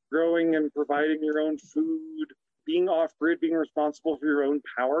growing and providing your own food, being off grid, being responsible for your own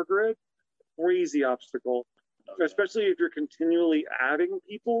power grid, crazy obstacle. Especially if you're continually adding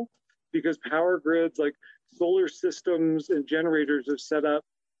people, because power grids, like solar systems and generators, are set up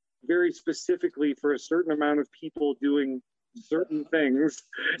very specifically for a certain amount of people doing certain things.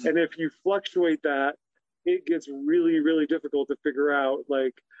 And if you fluctuate that, it gets really, really difficult to figure out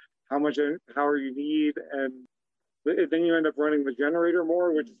like how much power you need. And then you end up running the generator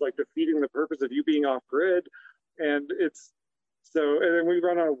more, which is like defeating the purpose of you being off grid. And and then we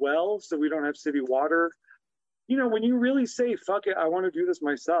run on a well, so we don't have city water. When you really say, fuck it, I want to do this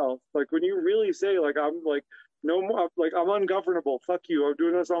myself, like, when you really say, like, I'm like, no more, like, I'm ungovernable, fuck you, I'm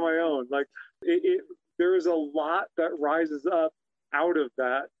doing this on my own, like, there is a lot that rises up out of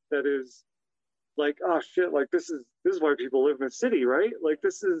that is like, oh shit, like, this is why people live in a city, right? Like,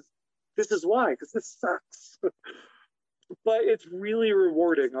 this is why, because this sucks. But it's really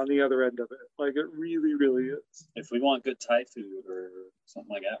rewarding on the other end of it. Like, it really, really is. If we want good Thai food or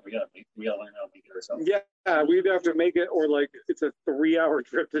something like that, we gotta learn how to make it ourselves. Yeah, we'd have to make it, or like, it's a 3-hour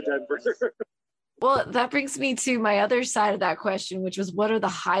trip to Denver. Well, that brings me to my other side of that question, which was, what are the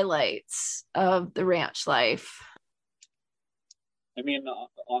highlights of the ranch life? I mean,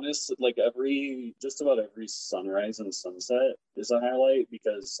 honestly, like, just about every sunrise and sunset is a highlight,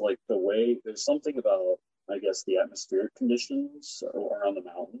 because like the way, there's something about, I guess, the atmospheric conditions around the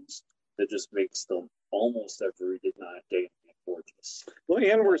mountains that just makes them almost every day gorgeous. Well,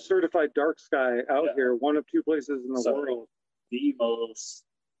 and we're certified dark sky out here, one of 2 places in the world. The most.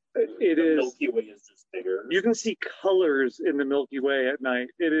 The Milky Way is just bigger. You can see colors in the Milky Way at night.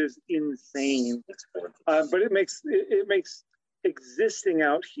 It is insane. It's gorgeous. But it makes existing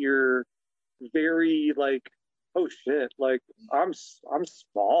out here very like, oh shit, like, I'm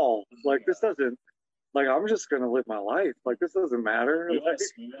small. Like, this doesn't. Like, I'm just going to live my life. Like, this doesn't matter. We want to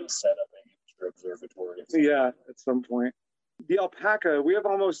set up an amateur observatory. Yeah, at some point. The alpaca, we have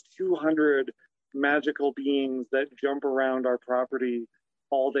almost 200 magical beings that jump around our property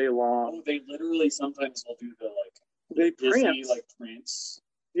all day long. Oh, they literally sometimes will do the they Disney prance. Prance.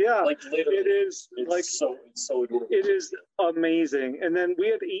 Yeah, like literally, it's so adorable. It is amazing. And then we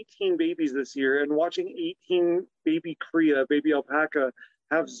had 18 babies this year, and watching 18 baby alpaca,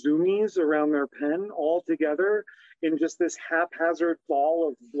 have zoomies around their pen all together in just this haphazard ball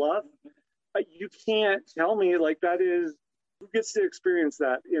of fluff. You can't tell me that is who gets to experience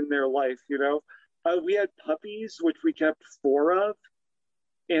that in their life. We had puppies, which we kept 4 of,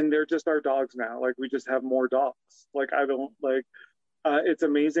 and they're just our dogs now. We just have more dogs. It's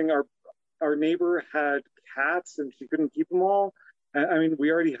amazing. Our neighbor had cats, and she couldn't keep them all. I mean, we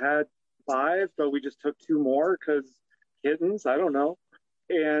already had 5, but we just took 2 more because kittens. I don't know,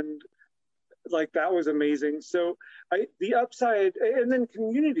 and that was amazing. So the upside, and then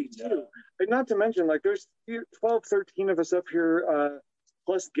community too. And not to mention, there's 12, 13 of us up here,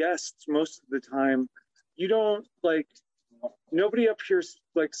 plus guests most of the time. You don't nobody up here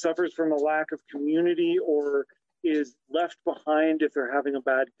suffers from a lack of community or is left behind if they're having a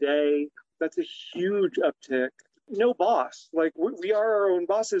bad day. That's a huge uptick. No boss. We are our own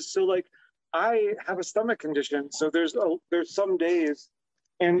bosses. So I have a stomach condition. So there's some days.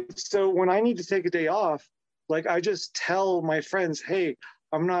 And so when I need to take a day off, I just tell my friends, hey,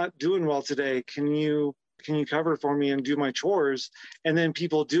 I'm not doing well today. Can you cover for me and do my chores? And then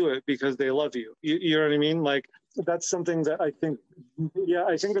people do it because they love you. You know what I mean? That's something that I think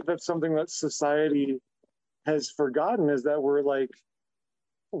that's something that society has forgotten, is that we're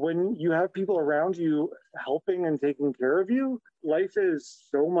when you have people around you helping and taking care of you, life is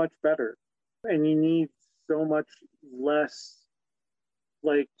so much better, and you need so much less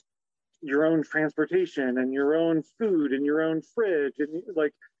your own transportation and your own food and your own fridge. And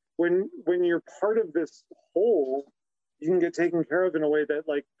when you're part of this whole, you can get taken care of in a way that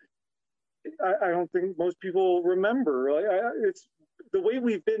I don't think most people remember. It's the way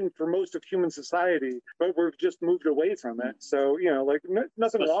we've been for most of human society, but we've just moved away from it. So,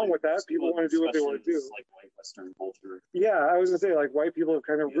 nothing wrong with that. People want to do what they want to do. White Western culture. Yeah, I was going to say, white people have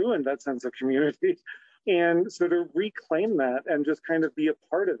kind of ruined that sense of community. And so to reclaim that and just kind of be a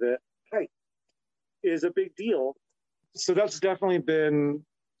part of it, is a big deal. So that's definitely been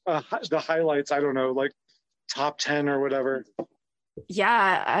the highlights. I don't know, top 10 or whatever.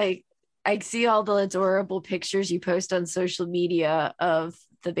 Yeah, I see all the adorable pictures you post on social media of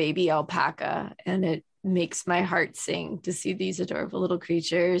the baby alpaca, and it makes my heart sing to see these adorable little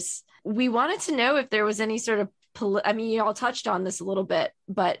creatures. We wanted to know if there was any sort of you all touched on this a little bit,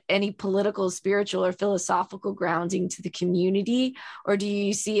 but any political, spiritual, or philosophical grounding to the community, or do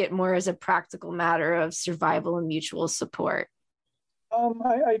you see it more as a practical matter of survival and mutual support?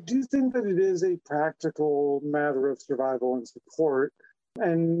 I do think that it is a practical matter of survival and support,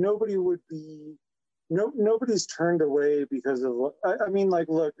 and nobody's turned away because of. Look,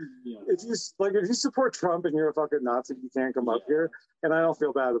 if you support Trump and you're a fucking Nazi, you can't come up here, and I don't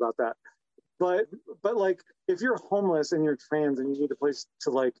feel bad about that. But if you're homeless and you're trans and you need a place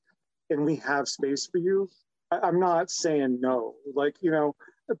to and we have space for you, I'm not saying no.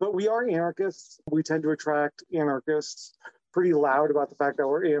 But we are anarchists. We tend to attract anarchists. Pretty loud about the fact that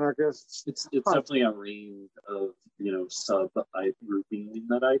we're anarchists. It's definitely a range of sub grouping in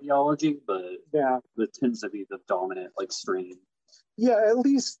that ideology, but it tends to be the dominant strain. Yeah, at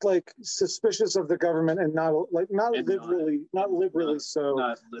least suspicious of the government and not liberally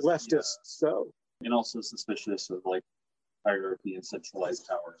leftist. So, and also suspicious of hierarchy and centralized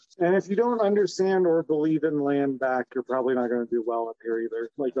power. And if you don't understand or believe in land back, you're probably not going to do well up here either.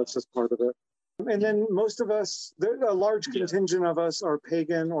 That's just part of it. And then most of us, a large contingent of us, are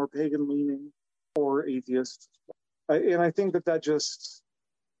pagan or pagan leaning or atheist. And I think that just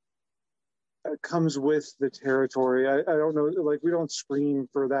comes with the territory. I don't know, we don't scream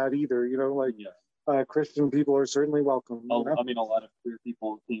for that either, Christian people are certainly welcome. A lot of queer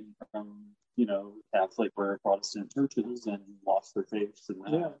people came from, Catholic or Protestant churches and lost their faiths in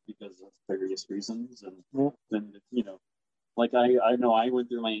that because of various reasons. And then, I know I went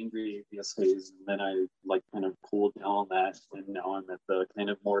through my angry atheist phase, and then I kind of cooled down on that, and now I'm at the kind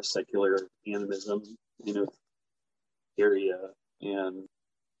of more secular animism, area. And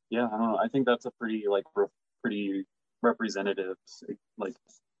I don't know. I think that's a pretty pretty representative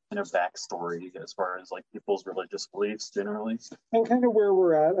kind of backstory as far as people's religious beliefs generally, and kind of where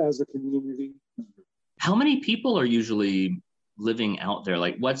we're at as a community. How many people are usually living out there?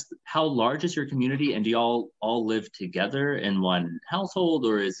 How large is your community, and do y'all all live together in one household,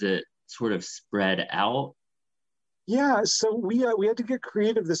 or is it sort of spread out? Yeah, so we had to get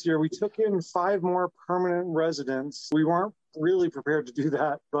creative this year. We took in 5 more permanent residents. We weren't really prepared to do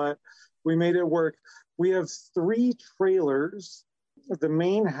that, but we made it work. We have 3 trailers, the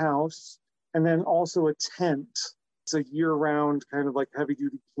main house, and then also a tent. It's a year-round kind of like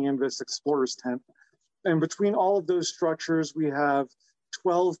heavy-duty canvas explorer's tent. And between all of those structures, we have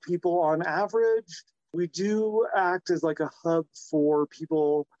 12 people on average. We do act as like a hub for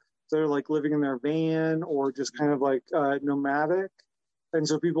people that are like living in their van or just kind of like nomadic. And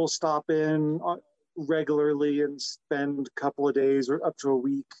so people stop in regularly and spend a couple of days or up to a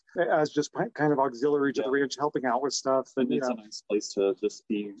week as just kind of auxiliary to the ranch, helping out with stuff. And it's a nice place to just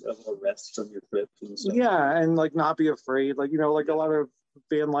be a little rest from your trip and stuff. Yeah, and like not be afraid. Like, like a lot of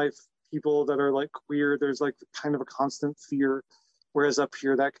van life people that are like queer, there's like kind of a constant fear, whereas up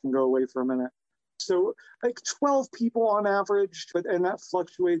here that can go away for a minute. So like 12 people on average, and that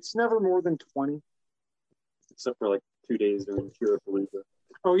fluctuates, never more than 20. Except for like 2 days during Shirapalooza.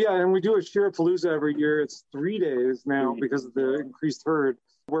 Oh yeah, and we do a Shirapalooza every year. It's 3 days now because of the increased herd,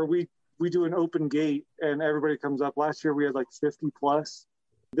 where we do an open gate and everybody comes up. Last year we had like 50 plus.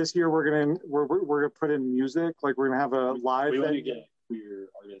 This year we're gonna put in music, like we're gonna have a live. We want to get queer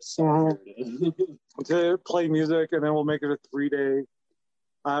artists to play music, and then we'll make it a 3-day.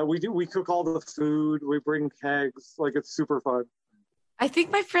 We cook all the food. We bring kegs. Like it's super fun. I think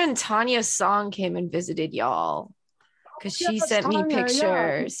my friend Tanya's song came and visited y'all because she sent me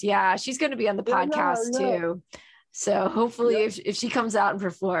pictures. Yeah, she's going to be on the podcast too. So hopefully, if she comes out and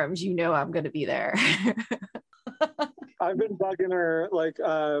performs, I'm going to be there. I've been bugging her. Like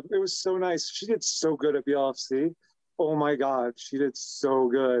it was so nice. She did so good at BLFC. Oh my God, she did so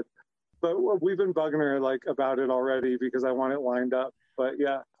good. But we've been bugging her like about it already because I want it lined up. But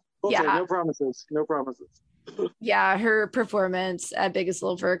hopefully, no promises. No promises. Yeah, her performance at Biggest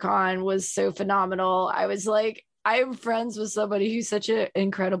Little Fur Con was so phenomenal. I was like, I'm friends with somebody who's such an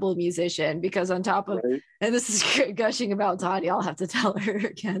incredible musician because on top of, and this is gushing about Tanya, I'll have to tell her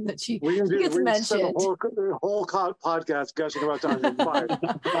again that she gets mentioned. The whole podcast gushing about Tanya. Fine.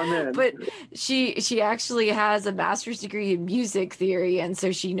 I'm in. But she actually has a master's degree in music theory, and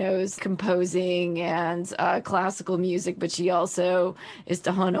so she knows composing and classical music, but she also is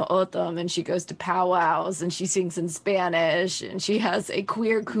Tohono O'odham, and she goes to powwows, and she sings in Spanish, and she has a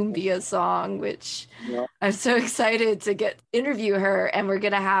queer cumbia song, which I'm so excited to interview her, and we're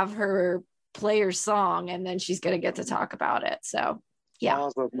going to have her play her song, and then she's going to get to talk about it. So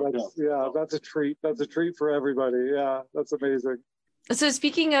awesome. That's a treat. That's a treat for everybody. Yeah, that's amazing. So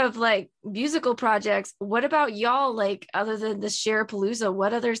speaking of like musical projects, what about y'all? Like other than the Shirapalooza,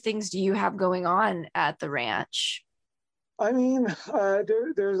 what other things do you have going on at the ranch? I mean,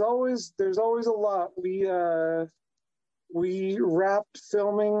 there's always a lot. We wrapped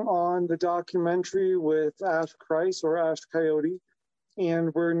filming on the documentary with Ash Christ or Ash Coyote,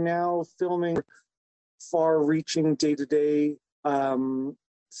 and we're now filming far-reaching day-to-day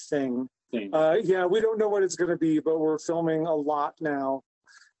thing. We don't know what it's going to be, but we're filming a lot now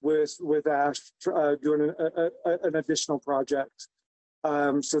with Ash doing an additional project.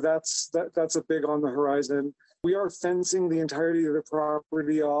 So that's a big on the horizon. We are fencing the entirety of the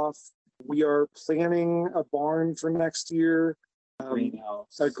property off. We are planning a barn for next year.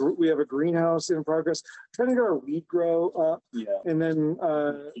 Greenhouse. We have a greenhouse in progress. Trying to get our weed grow up. Yeah. And then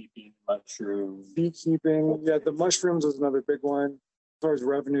beekeeping, mushrooms. Beekeeping. Yeah, the mushrooms is another big one. As far as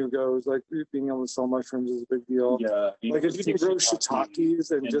revenue goes, like being able to sell mushrooms is a big deal. Yeah. Like if you can grow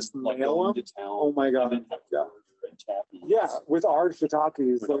shiitakes and just mail them. Oh my God. Yeah. Yeah, with our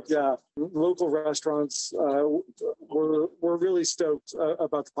shiitakes, local restaurants, we're really stoked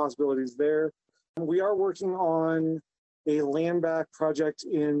about the possibilities there. We are working on a land back project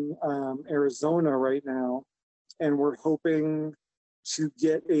in Arizona right now, and we're hoping to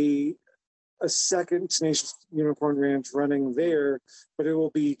get a second Tenacious Unicorn Ranch running there, but it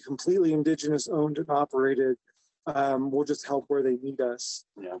will be completely indigenous owned and operated. We'll just help where they need us.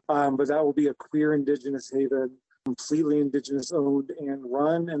 Yeah. But that will be a queer indigenous haven, completely indigenous owned and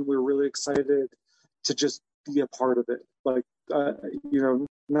run, and we're really excited to just be a part of it. Like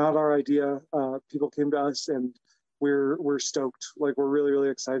not our idea. People came to us, and we're stoked. Like we're really, really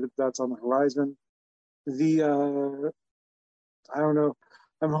excited that's on the horizon. I don't know.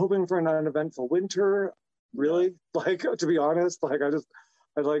 I'm hoping for an uneventful winter. Really, like to be honest,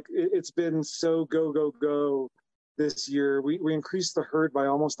 it's been so go this year. We increased the herd by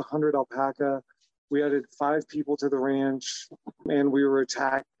almost 100 alpaca. We added 5 people to the ranch, and we were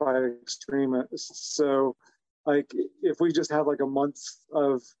attacked by extremists. So, like, if we just had like a month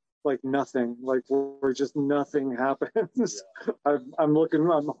of like nothing, like where just nothing happens. I'm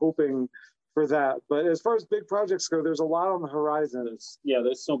hoping for that. But as far as big projects go, there's a lot on the horizon.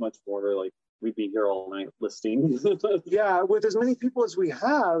 There's so much more. Like, we'd be here all night listing. Yeah, with as many people as we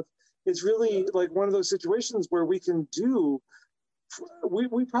have, it's really like one of those situations where we can do,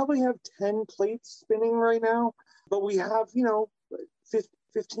 we probably have 10 plates spinning right now, but we have,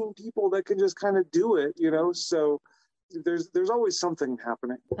 15 people that can just kind of do it, so there's always something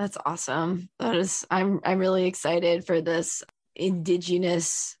happening. That's awesome. I'm really excited for this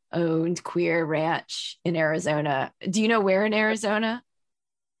indigenous owned queer ranch in Arizona. Do you know where in Arizona?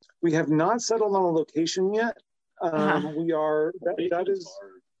 We have not settled on a location yet. We are,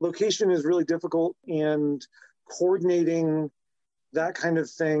 location is really difficult, and coordinating that kind of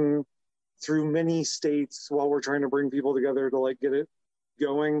thing through many states while we're trying to bring people together to like get it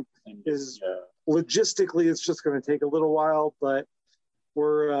going is logistically, it's just going to take a little while, but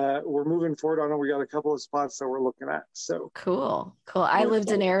we're moving forward on it. We got a couple of spots that we're looking at. So cool. I lived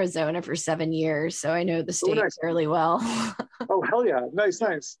in Arizona for 7 years, so I know the state fairly well. Oh, hell yeah.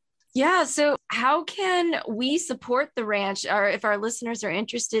 Nice. Yeah. So how can we support the ranch, or if our listeners are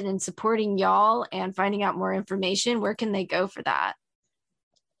interested in supporting y'all and finding out more information, where can they go for that?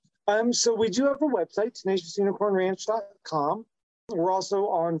 So we do have a website, tenaciousunicornranch.com. We're also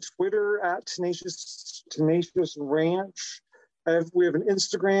on Twitter at Tenacious Ranch. We have an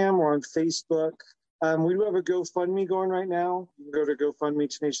Instagram. We're on Facebook. We do have a GoFundMe going right now. You can go to GoFundMe,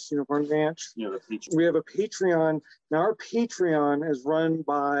 Tenacious Unicorn Ranch. We have a Patreon. Now, our Patreon is run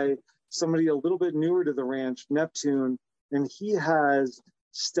by somebody a little bit newer to the ranch, Neptune, and he has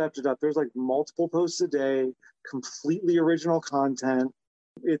stepped it up. There's like multiple posts a day, completely original content.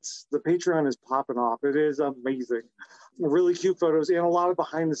 The Patreon is popping off. It is amazing. Really cute photos and a lot of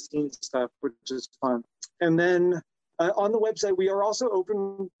behind the scenes stuff, which is fun. And then on the website, we are also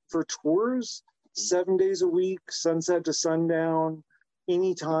open for tours 7 days a week, sunset to sundown,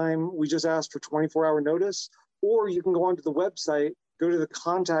 anytime. We just ask for 24-hour notice, or you can go onto the website, go to the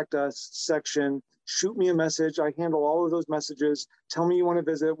contact us section, shoot me a message. I handle all of those messages. Tell me you want to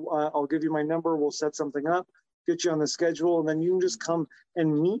visit. I'll give you my number. We'll set something up, get you on the schedule, and then you can just come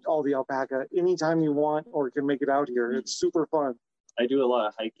and meet all the alpaca anytime you want or can make it out here. It's super fun. I do a lot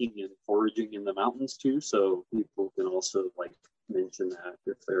of hiking and foraging in the mountains too, so people can also like mention that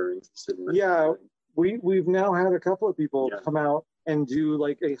if they're interested in that. Yeah, we've now had a couple of people come out and do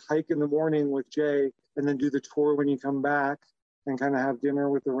like a hike in the morning with Jay, and then do the tour when you come back and kind of have dinner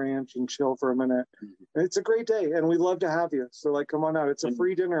with the ranch and chill for a minute. Mm-hmm. It's a great day, and we'd love to have you. So like, come on out. It's a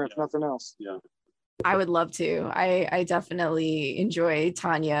free dinner if nothing else. Yeah. I would love to. I definitely enjoy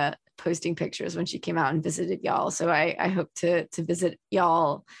Tanya posting pictures when she came out and visited y'all. So I hope to visit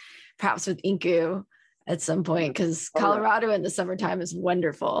y'all, perhaps with Inku at some point, because Colorado in the summertime is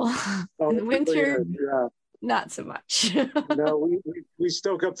wonderful. In the winter, not so much. No, we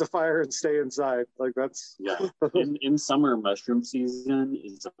stoke up the fire and stay inside. Like that's in summer, mushroom season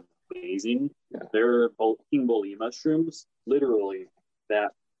is amazing. Yeah. There are king bolete mushrooms, literally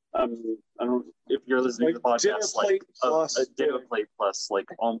that. I don't. If you're listening to the podcast, like a dinner plate plus, like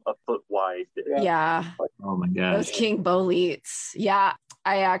a foot wide. Yeah. Oh my gosh. Those king boletes. Yeah,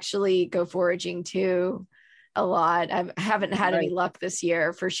 I actually go foraging too a lot. I haven't had any luck this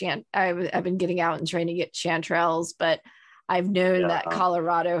year for I've been getting out and trying to get chanterelles, but I've known that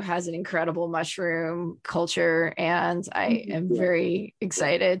Colorado has an incredible mushroom culture, and I am very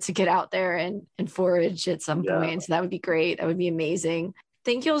excited to get out there and forage at some point. So that would be great. That would be amazing.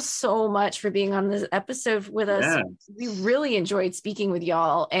 Thank you all so much for being on this episode with us. Yeah. We really enjoyed speaking with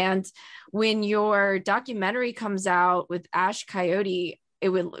y'all. And when your documentary comes out with Ash Coyote, it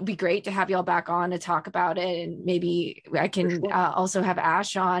would be great to have y'all back on to talk about it. And maybe I can also have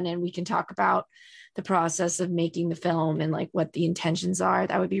Ash on, and we can talk about the process of making the film and like what the intentions are.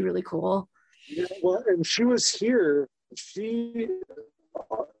 That would be really cool. Yeah, well, and she was here. She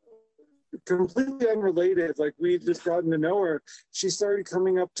completely unrelated, like we just gotten to know her. She started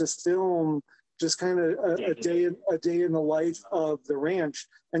coming up to film just kind of a day in the life of the ranch,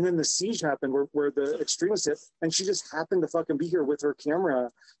 and then the siege happened where the extremists hit, and she just happened to fucking be here with her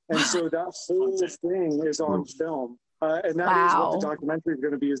camera, and so that whole thing is on film, and that is what the documentary is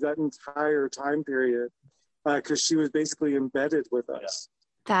going to be, is that entire time period, because she was basically embedded with us.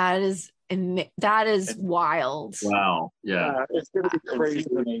 That is wild. Wow. Yeah. It's going to be crazy. She's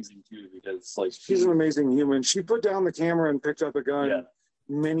amazing too, because like she's an amazing human. She put down the camera and picked up a gun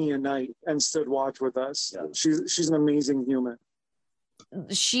many a night and stood watch with us. Yeah. She's an amazing human.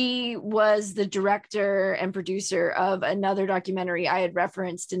 She was the director and producer of another documentary I had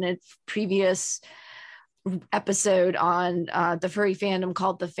referenced in a previous episode on the furry fandom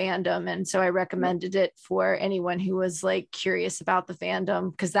called The Fandom. And so I recommended it for anyone who was like curious about the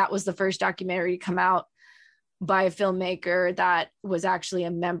fandom, because that was the first documentary to come out by a filmmaker that was actually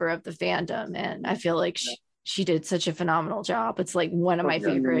a member of the fandom. And I feel like she did such a phenomenal job. It's like one of my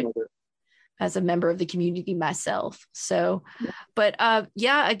favorite as a member of the community myself. So, but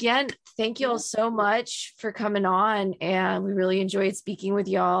again, thank you all so much for coming on. And we really enjoyed speaking with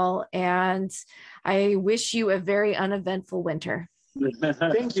y'all. And I wish you a very uneventful winter.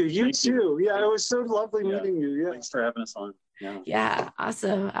 Thank you. You too. Yeah, it was so lovely meeting you. Yeah. Thanks for having us on. Yeah,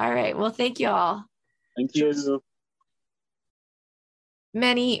 awesome. All right. Well, thank you all. Thank you.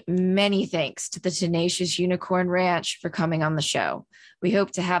 Many, many thanks to the Tenacious Unicorn Ranch for coming on the show. We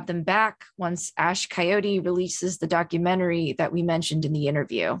hope to have them back once Ash Coyote releases the documentary that we mentioned in the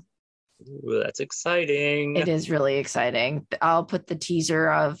interview. Ooh, that's exciting. It is really exciting. I'll put the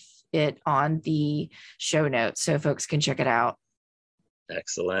teaser of it on the show notes so folks can check it out.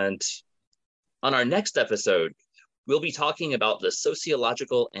 Excellent. On our next episode, we'll be talking about the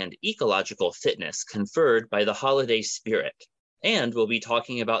sociological and ecological fitness conferred by the holiday spirit. And we'll be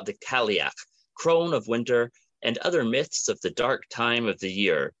talking about the Kaliak, crone of winter, and other myths of the dark time of the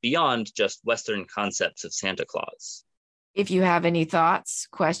year beyond just Western concepts of Santa Claus. If you have any thoughts,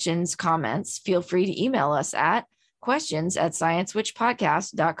 questions, comments, feel free to email us at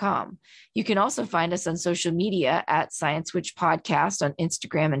questions@sciencewitchpodcast.com. You can also find us on social media at Science Witch Podcast on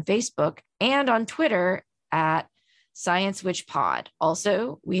Instagram and Facebook, and on Twitter at Science Witch Pod.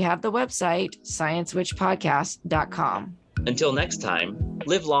 Also, we have the website sciencewitchpodcast.com. Until next time,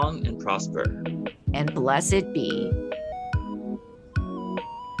 live long and prosper. And blessed be.